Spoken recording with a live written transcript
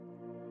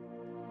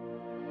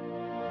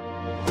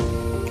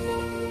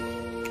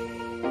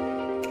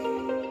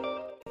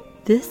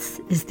This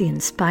is the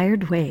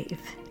Inspired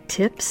Wave,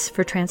 Tips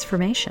for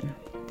Transformation.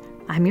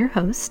 I'm your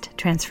host,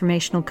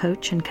 transformational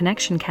coach and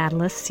connection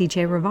catalyst,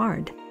 CJ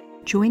Rivard.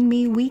 Join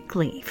me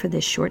weekly for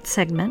this short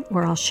segment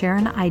where I'll share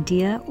an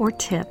idea or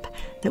tip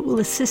that will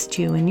assist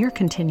you in your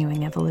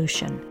continuing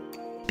evolution.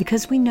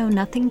 Because we know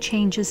nothing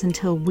changes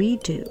until we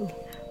do,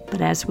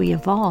 but as we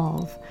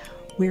evolve,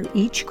 we're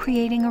each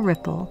creating a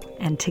ripple,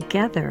 and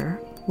together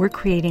we're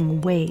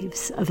creating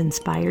waves of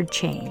inspired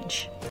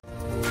change.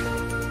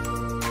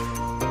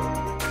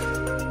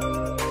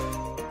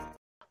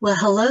 Well,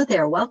 hello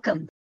there.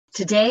 Welcome.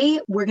 Today,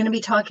 we're going to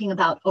be talking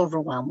about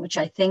overwhelm, which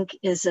I think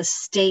is a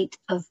state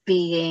of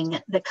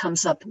being that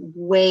comes up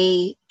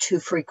way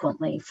too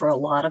frequently for a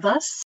lot of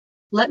us.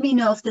 Let me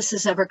know if this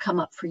has ever come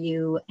up for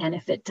you, and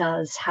if it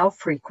does, how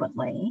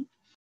frequently.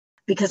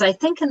 Because I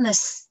think in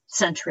this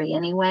century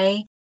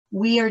anyway,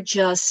 we are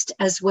just,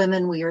 as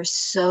women, we are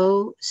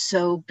so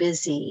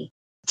busy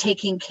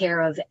taking care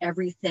of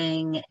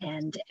everything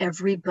and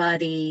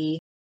everybody.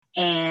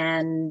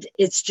 And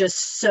it's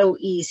just so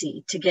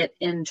easy to get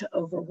into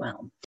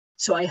overwhelm.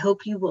 So I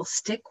hope you will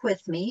stick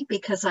with me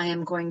because I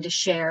am going to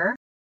share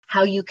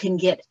how you can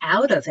get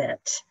out of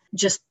it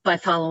just by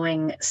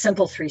following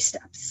simple 3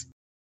 steps.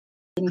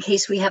 In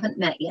case we haven't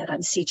met yet,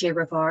 I'm CJ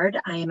Rivard.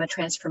 I am a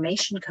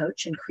transformation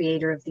coach and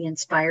creator of the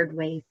Inspired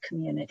Wave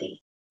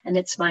community. And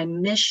it's my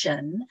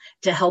mission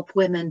to help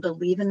women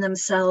believe in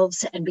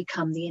themselves and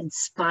become the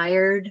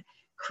inspired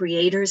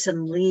creators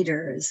and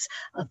leaders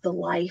of the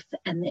life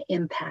and the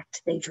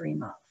impact they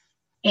dream of.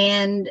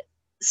 And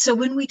so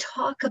when we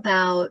talk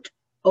about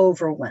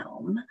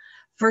overwhelm,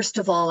 first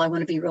of all, I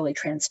want to be really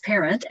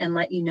transparent and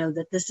let you know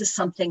that this is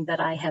something that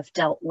I have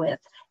dealt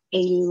with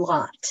a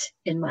lot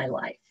in my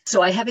life.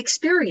 So I have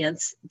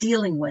experience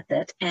dealing with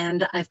it,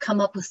 and I've come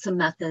up with some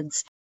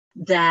methods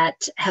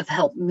that have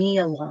helped me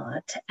a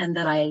lot and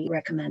that I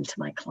recommend to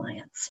my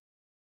clients.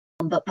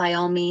 But by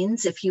all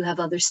means, if you have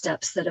other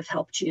steps that have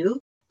helped you,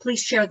 please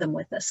share them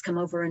with us. Come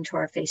over into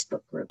our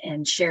Facebook group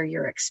and share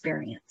your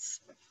experience.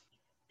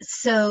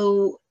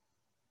 So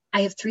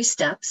I have 3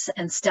 steps,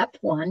 and step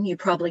 1, you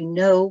probably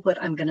know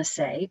what I'm going to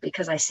say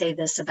because I say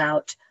this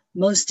about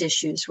most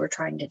issues we're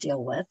trying to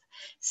deal with.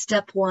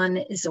 Step 1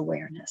 is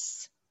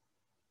awareness.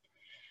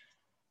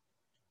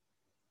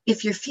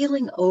 If you're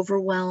feeling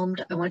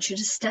overwhelmed, I want you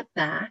to step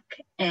back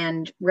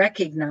and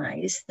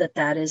recognize that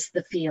that is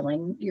the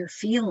feeling you're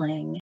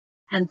feeling,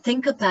 and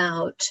think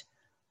about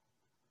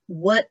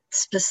what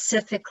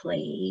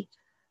specifically,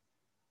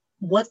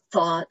 what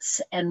thoughts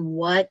and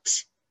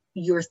what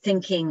you're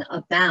thinking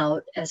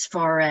about as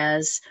far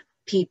as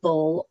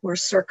people or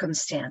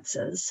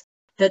circumstances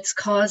that's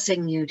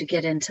causing you to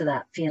get into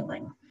that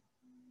feeling.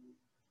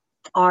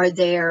 Are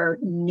there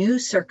new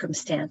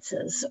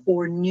circumstances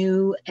or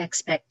new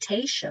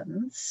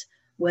expectations,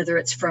 whether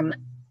it's from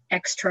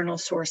external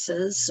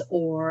sources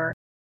or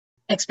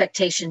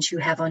expectations you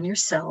have on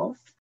yourself?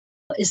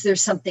 Is there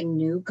something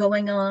new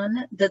going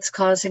on that's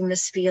causing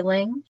this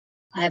feeling?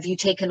 Have you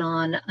taken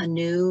on a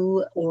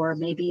new or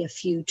maybe a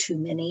few too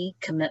many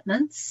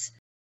commitments?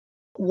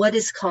 What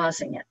is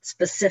causing it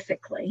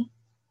specifically?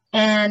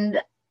 And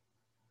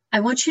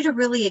I want you to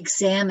really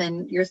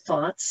examine your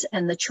thoughts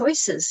and the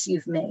choices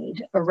you've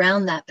made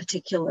around that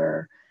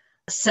particular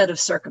set of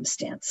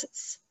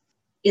circumstances.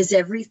 Is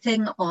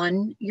everything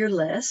on your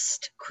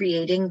list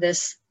creating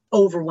this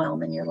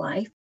overwhelm in your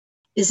life?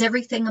 Is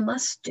everything a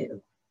must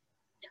do?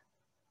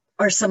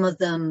 Are some of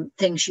them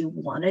things you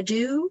want to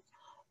do?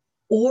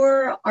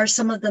 Or are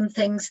some of them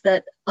things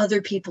that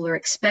other people are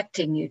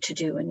expecting you to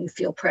do and you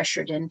feel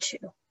pressured into?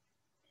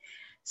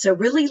 So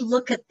really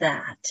look at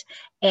that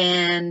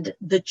and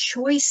the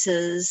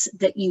choices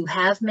that you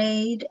have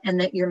made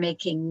and that you're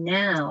making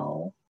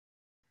now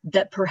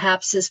that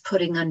perhaps is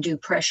putting undue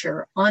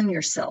pressure on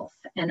yourself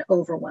and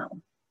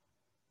overwhelm.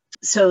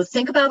 So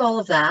think about all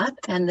of that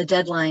and the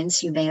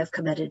deadlines you may have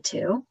committed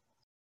to.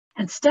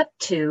 And step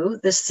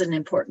 2, this is an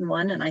important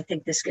one, and I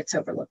think this gets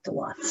overlooked a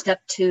lot. Step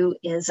 2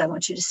 is I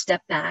want you to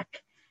step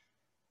back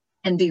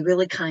and be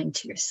really kind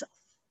to yourself.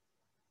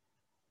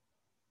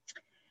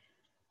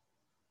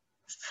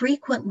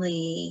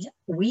 Frequently,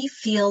 we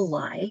feel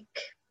like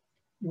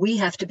we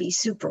have to be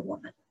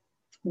Superwoman.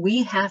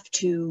 We have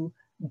to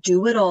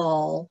do it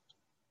all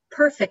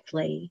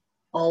perfectly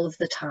all of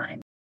the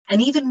time.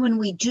 And even when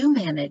we do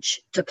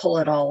manage to pull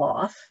it all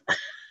off,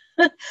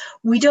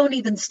 we don't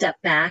even step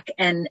back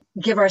and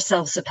give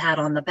ourselves a pat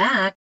on the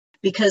back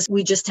because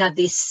we just have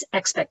this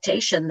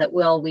expectation that,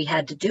 well, we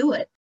had to do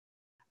it.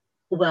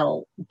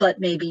 Well, but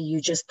maybe you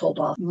just pulled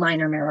off a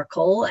minor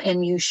miracle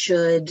and you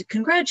should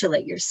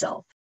congratulate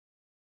yourself.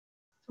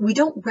 We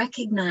don't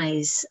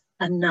recognize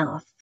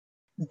enough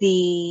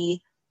the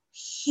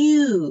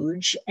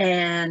huge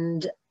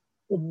and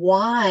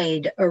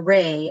wide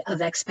array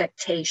of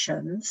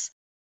expectations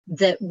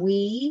that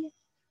we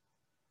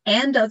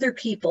and other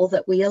people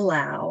that we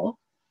allow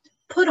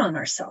put on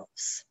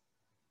ourselves.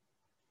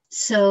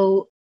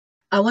 So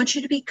I want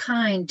you to be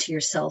kind to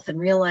yourself and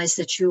realize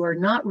that you are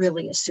not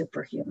really a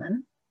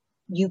superhuman.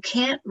 You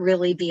can't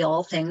really be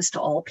all things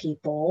to all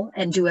people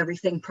and do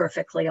everything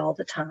perfectly all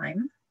the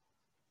time.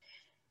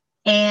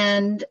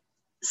 And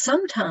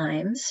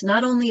sometimes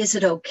not only is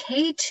it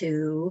okay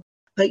to,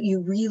 but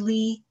you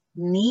really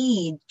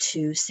need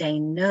to say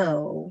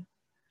no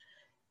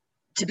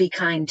to be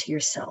kind to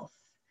yourself,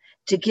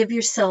 to give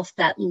yourself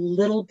that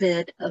little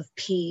bit of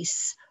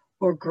peace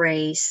or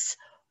grace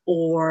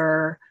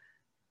or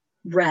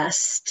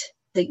rest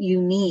that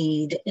you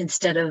need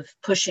instead of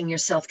pushing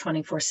yourself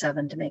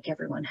 24/7 to make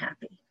everyone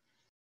happy.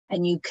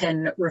 And you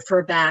can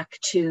refer back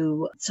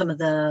to some of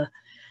the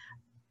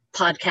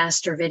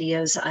podcast or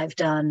videos I've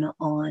done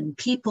on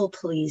people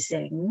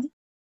pleasing,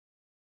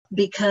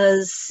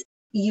 because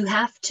you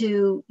have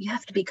to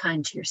be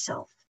kind to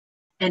yourself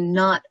and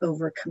not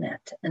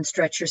overcommit and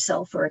stretch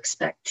yourself or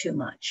expect too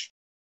much.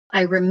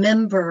 I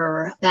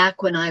remember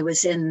back when I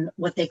was in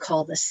what they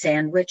call the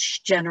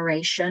sandwich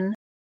generation,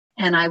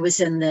 and I was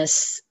in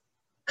this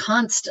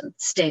constant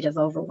state of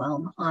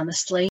overwhelm,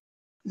 honestly,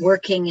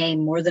 working a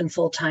more than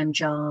full-time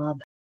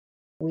job.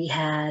 We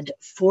had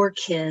 4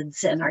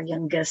 kids, and our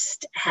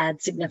youngest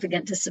had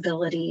significant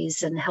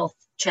disabilities and health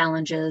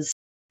challenges.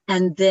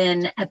 And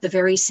then at the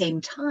very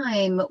same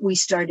time, we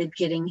started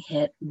getting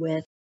hit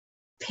with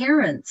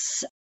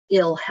parents'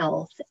 ill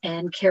health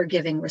and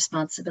caregiving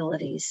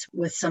responsibilities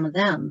with some of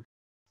them.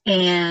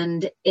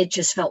 And it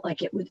just felt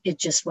like it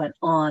just went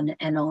on.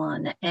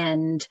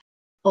 And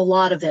a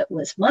lot of it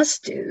was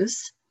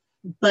must-dos.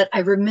 But I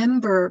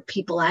remember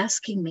people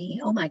asking me,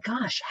 oh my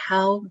gosh,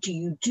 how do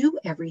you do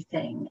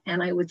everything?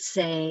 And I would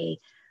say,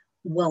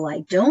 well,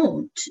 I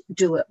don't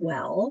do it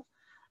well,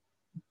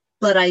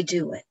 but I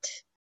do it.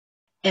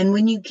 And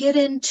when you get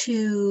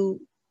into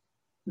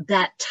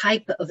that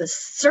type of a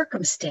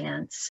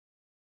circumstance,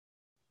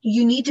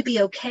 you need to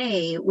be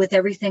okay with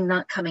everything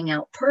not coming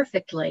out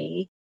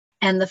perfectly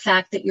and the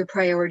fact that your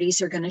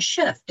priorities are going to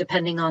shift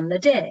depending on the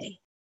day.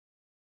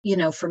 You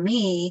know, for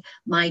me,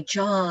 my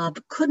job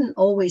couldn't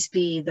always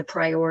be the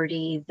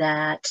priority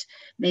that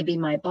maybe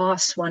my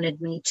boss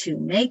wanted me to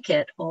make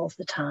it all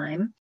the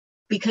time,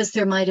 because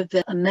there might have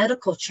been a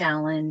medical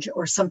challenge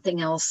or something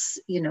else,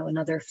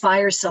 another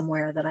fire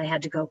somewhere that I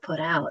had to go put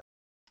out.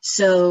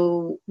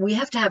 So we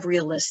have to have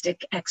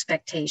realistic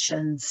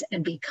expectations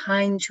and be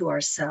kind to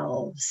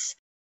ourselves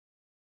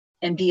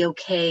and be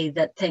okay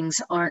that things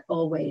aren't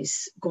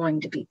always going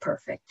to be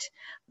perfect,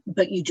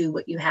 but you do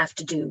what you have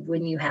to do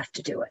when you have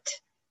to do it.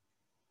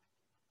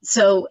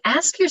 So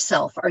ask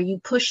yourself, are you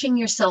pushing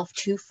yourself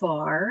too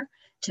far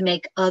to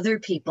make other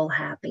people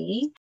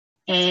happy?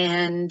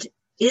 And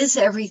is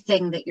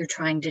everything that you're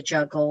trying to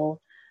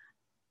juggle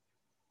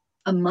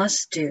a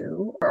must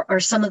do, or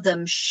are some of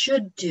them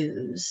should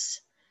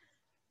do's?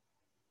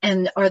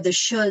 And are the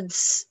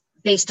shoulds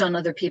based on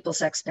other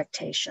people's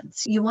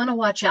expectations? You want to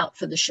watch out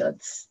for the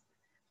shoulds,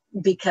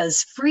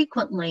 because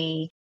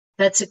frequently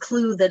that's a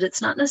clue that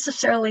it's not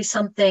necessarily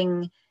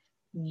something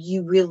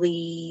you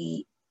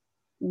really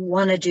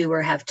want to do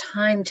or have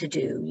time to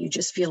do. You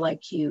just feel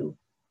like you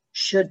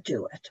should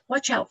do it.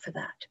 Watch out for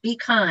that. Be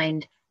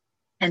kind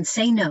and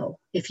say no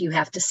if you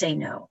have to say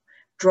no.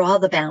 Draw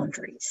the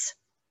boundaries.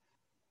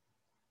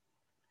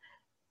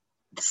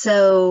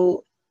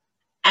 So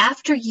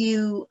after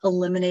you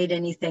eliminate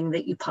anything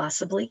that you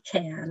possibly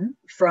can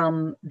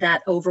from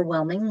that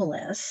overwhelming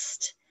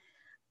list,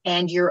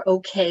 and you're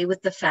okay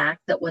with the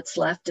fact that what's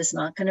left is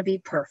not going to be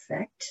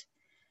perfect,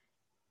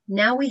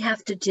 now we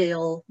have to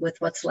deal with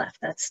what's left.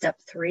 That's step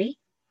 3.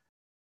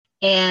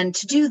 And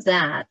to do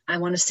that, I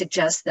want to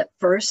suggest that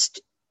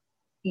first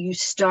you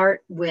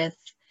start with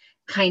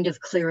kind of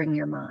clearing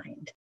your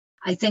mind.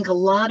 I think a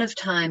lot of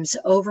times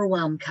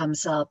overwhelm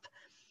comes up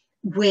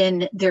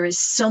when there is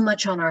so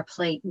much on our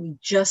plate, we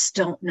just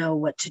don't know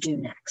what to do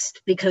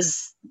next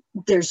because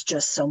there's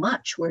just so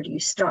much. Where do you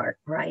start,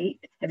 right?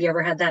 Have you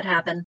ever had that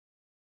happen?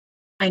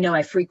 I know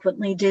I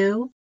frequently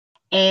do.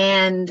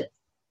 And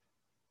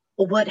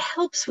what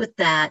helps with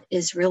that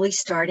is really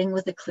starting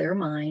with a clear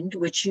mind,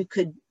 which you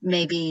could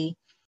maybe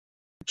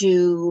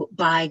do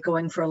by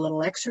going for a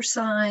little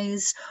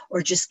exercise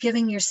or just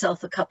giving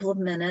yourself a couple of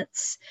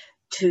minutes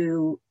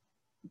to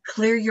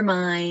clear your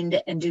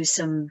mind and do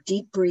some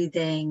deep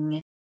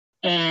breathing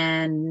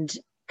and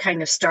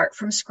kind of start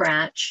from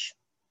scratch.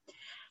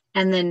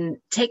 And then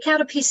take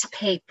out a piece of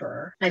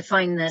paper. I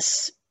find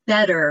this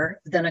better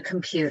than a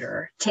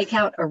computer. Take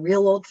out a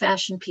real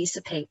old-fashioned piece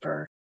of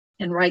paper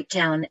and write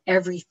down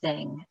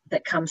everything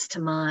that comes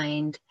to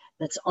mind,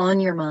 that's on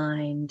your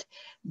mind,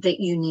 that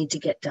you need to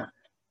get done.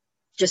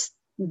 Just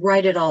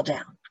write it all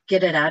down.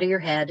 Get it out of your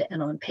head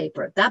and on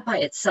paper. That by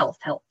itself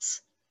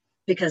helps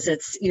because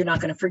you're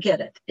not going to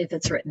forget it if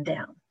it's written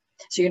down.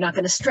 So you're not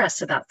going to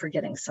stress about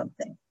forgetting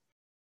something.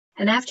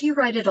 And after you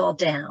write it all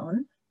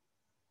down,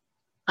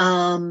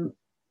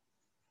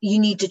 you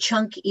need to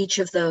chunk each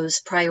of those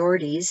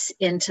priorities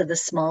into the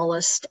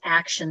smallest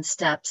action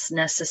steps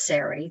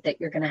necessary that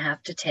you're going to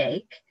have to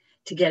take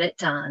to get it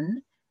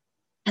done.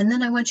 And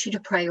then I want you to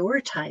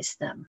prioritize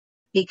them,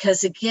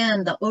 because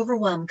again, the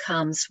overwhelm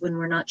comes when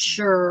we're not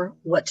sure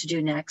what to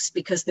do next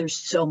because there's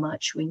so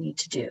much we need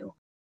to do.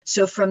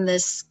 So from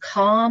this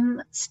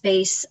calm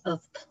space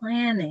of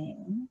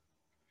planning,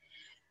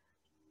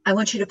 I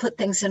want you to put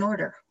things in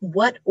order.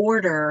 What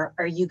order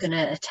are you going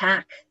to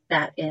attack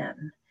that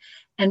in?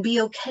 And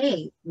be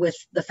okay with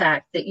the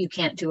fact that you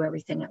can't do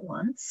everything at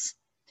once.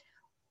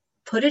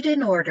 Put it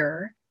in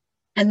order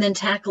and then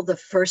tackle the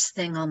first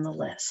thing on the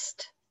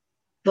list.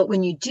 But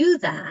when you do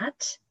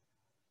that,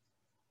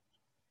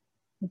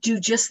 do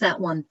just that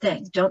one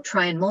thing. Don't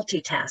try and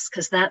multitask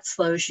because that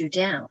slows you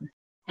down.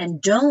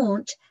 And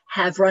don't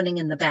have running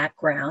in the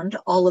background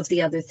all of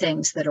the other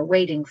things that are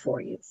waiting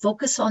for you.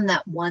 Focus on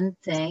that one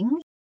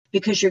thing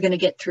because you're going to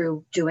get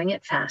through doing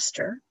it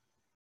faster.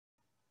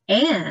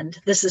 And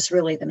this is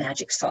really the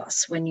magic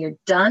sauce. When you're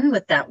done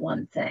with that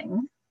one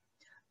thing,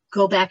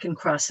 go back and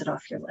cross it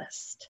off your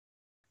list.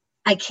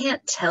 I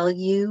can't tell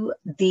you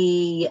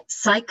the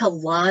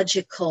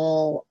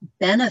psychological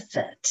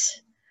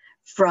benefit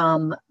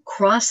from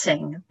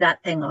crossing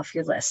that thing off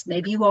your list.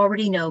 Maybe you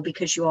already know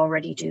because you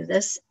already do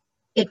this.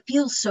 It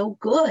feels so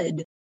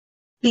good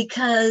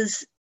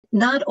because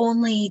not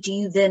only do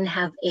you then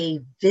have a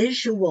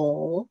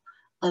visual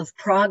of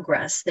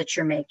progress that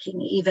you're making,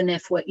 even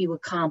if what you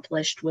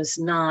accomplished was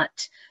not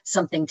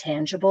something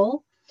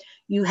tangible,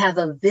 you have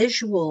a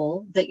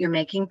visual that you're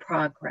making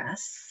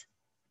progress,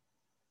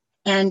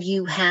 and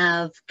you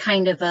have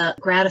kind of a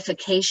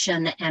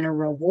gratification and a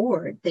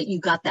reward that you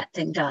got that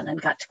thing done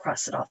and got to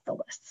cross it off the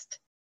list.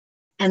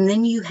 And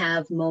then you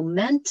have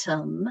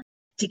momentum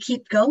to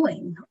keep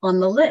going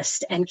on the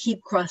list and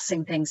keep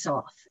crossing things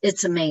off.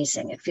 It's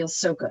amazing. It feels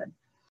so good.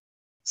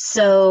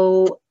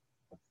 So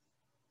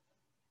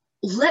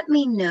let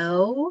me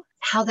know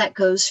how that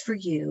goes for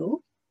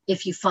you,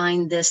 if you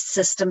find this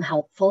system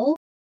helpful.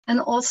 And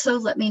also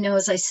let me know,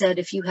 as I said,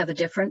 if you have a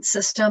different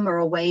system or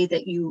a way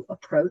that you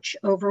approach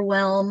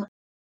overwhelm.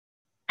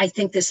 I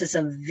think this is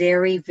a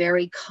very,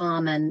 very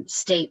common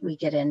state we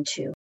get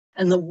into.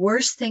 And the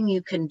worst thing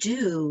you can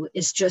do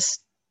is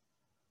just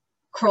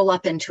curl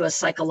up into a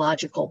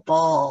psychological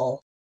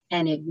ball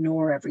and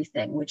ignore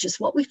everything, which is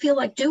what we feel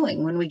like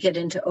doing when we get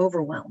into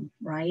overwhelm,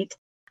 right?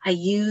 I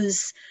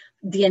use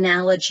the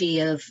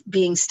analogy of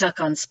being stuck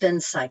on spin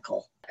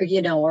cycle,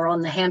 or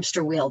on the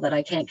hamster wheel that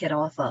I can't get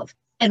off of.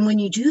 And when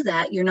you do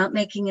that, you're not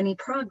making any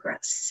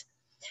progress.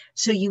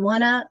 So you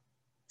want to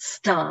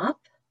stop,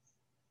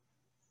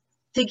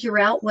 figure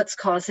out what's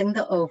causing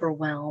the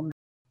overwhelm,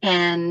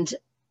 and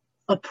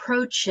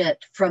approach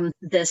it from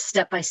this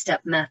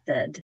step-by-step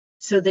method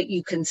so that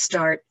you can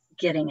start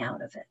getting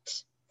out of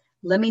it.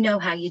 Let me know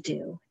how you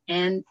do.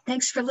 And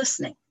thanks for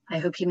listening. I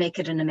hope you make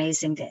it an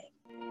amazing day.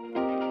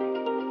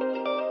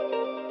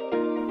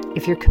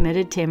 If you're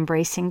committed to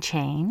embracing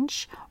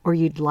change, or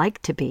you'd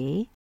like to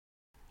be,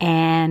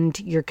 and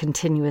your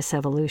continuous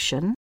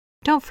evolution,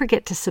 don't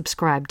forget to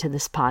subscribe to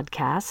this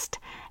podcast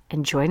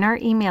and join our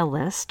email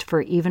list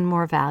for even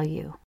more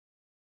value.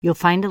 You'll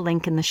find a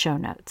link in the show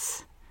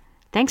notes.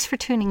 Thanks for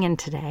tuning in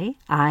today.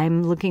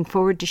 I'm looking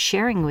forward to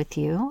sharing with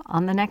you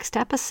on the next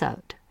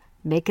episode.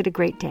 Make it a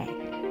great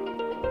day.